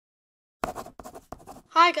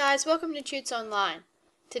Hi guys, welcome to Tutes Online.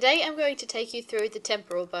 Today I'm going to take you through the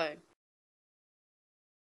temporal bone.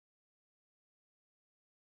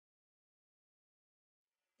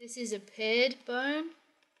 This is a paired bone.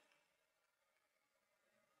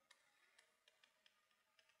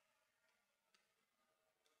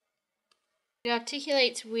 It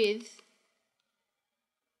articulates with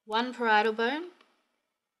one parietal bone,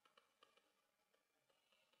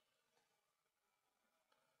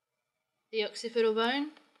 the occipital bone,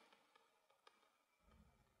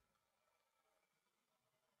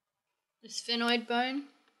 the sphenoid bone,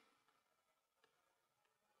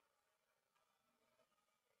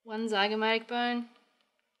 one zygomatic bone,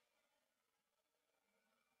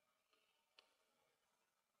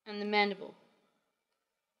 and the mandible.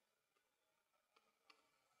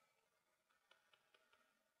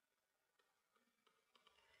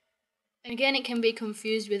 And again, it can be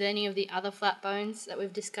confused with any of the other flat bones that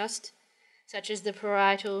we've discussed, such as the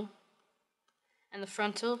parietal and the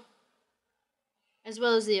frontal, as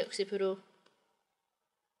well as the occipital,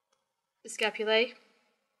 the scapulae,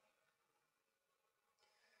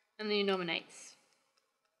 and the innominates.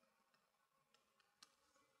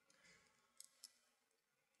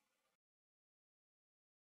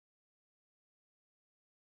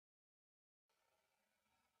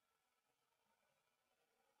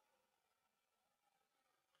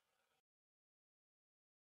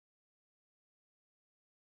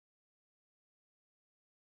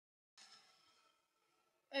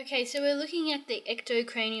 Okay, so we're looking at the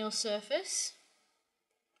ectocranial surface.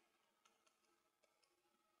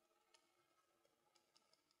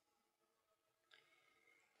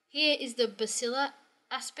 Here is the basilar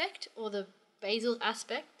aspect, or the basal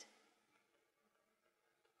aspect.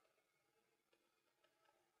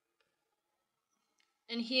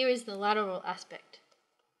 And here is the lateral aspect.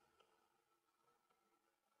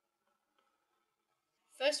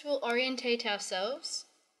 First we'll orientate ourselves.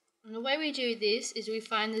 And the way we do this is we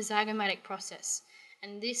find the zygomatic process,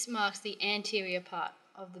 and this marks the anterior part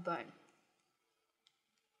of the bone.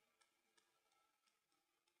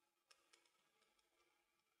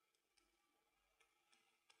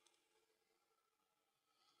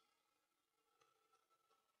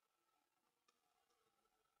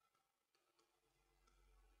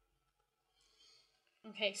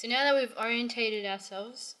 Okay, so now that we've orientated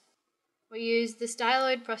ourselves, we use the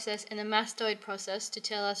styloid process and the mastoid process to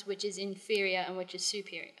tell us which is inferior and which is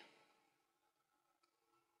superior.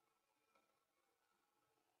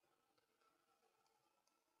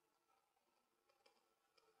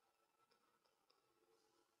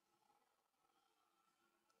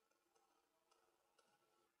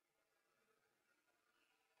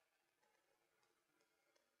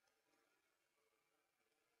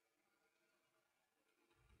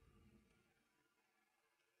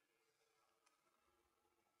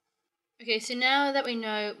 Okay, so now that we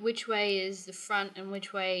know which way is the front and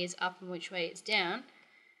which way is up and which way is down,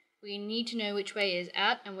 we need to know which way is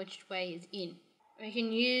out and which way is in. We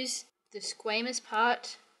can use the squamous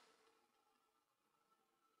part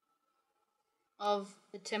of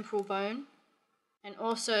the temporal bone and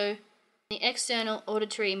also the external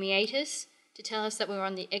auditory meatus to tell us that we're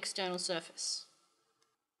on the external surface.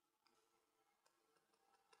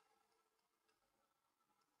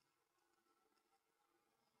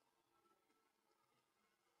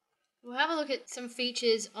 We'll have a look at some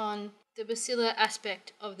features on the basilar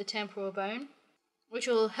aspect of the temporal bone, which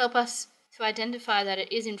will help us to identify that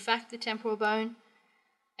it is in fact the temporal bone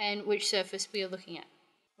and which surface we are looking at,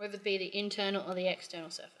 whether it be the internal or the external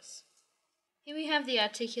surface. Here we have the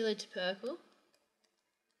articular tubercle.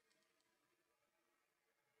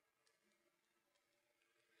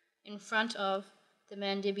 In front of the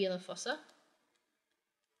mandibular fossa.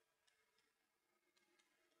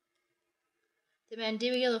 The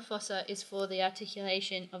mandibular fossa is for the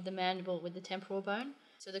articulation of the mandible with the temporal bone.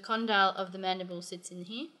 So the condyle of the mandible sits in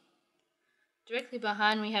here. Directly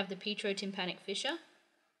behind we have the petrotympanic fissure.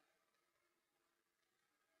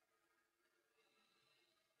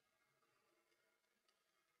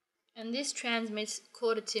 And this transmits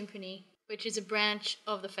chorda tympani, which is a branch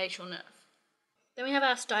of the facial nerve. Then we have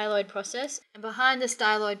our styloid process, and behind the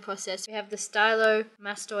styloid process we have the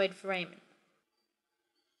stylomastoid foramen.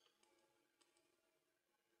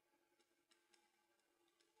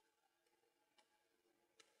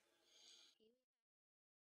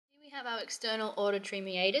 Here we have our external auditory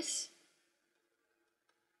meatus.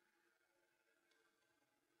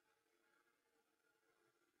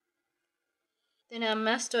 Then our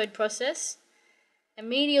mastoid process, and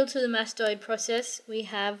medial to the mastoid process we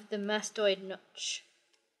have the mastoid notch.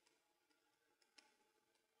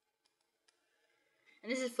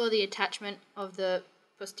 And this is for the attachment of the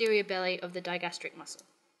posterior belly of the digastric muscle.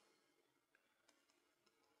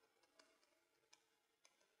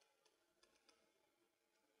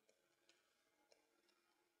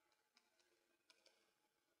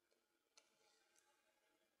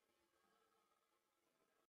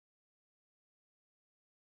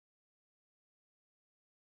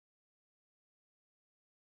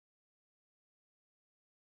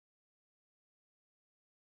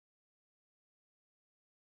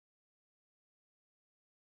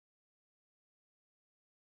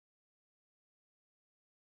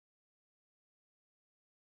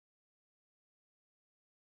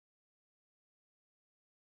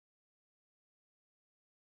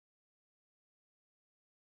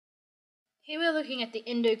 Here we're looking at the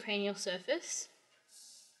endocranial surface.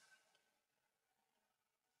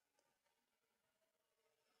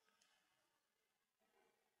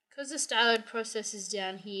 Because the styloid process is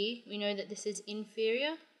down here, we know that this is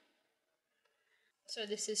inferior. So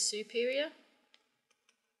this is superior.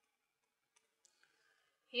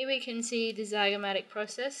 Here we can see the zygomatic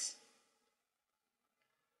process.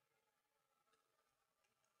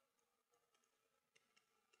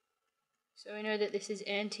 So we know that this is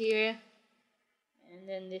anterior, and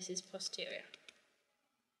then this is posterior.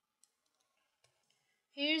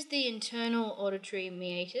 Here's the internal auditory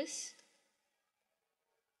meatus.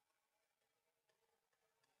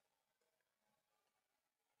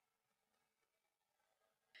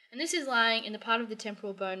 And this is lying in the part of the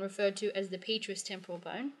temporal bone referred to as the petrous temporal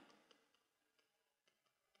bone.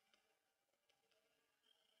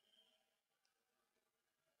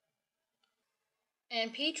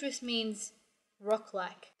 And petrous means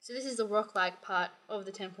rock-like. So this is the rock-like part of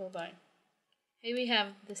the temporal bone. Here we have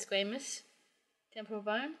the squamous temporal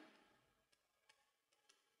bone.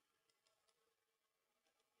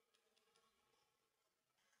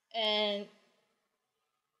 And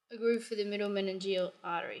a groove for the middle meningeal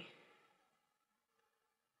artery.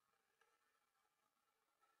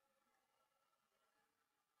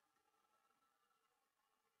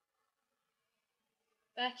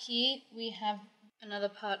 Back here we have another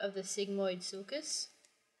part of the sigmoid sulcus,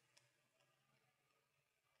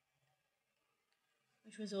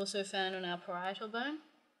 which was also found on our parietal bone.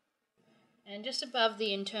 And just above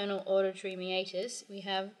the internal auditory meatus we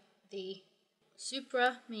have the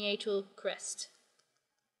suprameatal crest.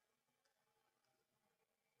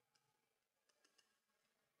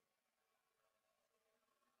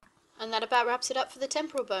 And that about wraps it up for the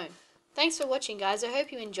temporal bone. Thanks for watching, guys. I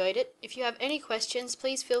hope you enjoyed it. If you have any questions,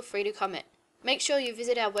 please feel free to comment. Make sure you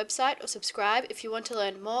visit our website or subscribe if you want to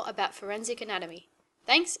learn more about forensic anatomy.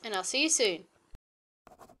 Thanks, and I'll see you soon.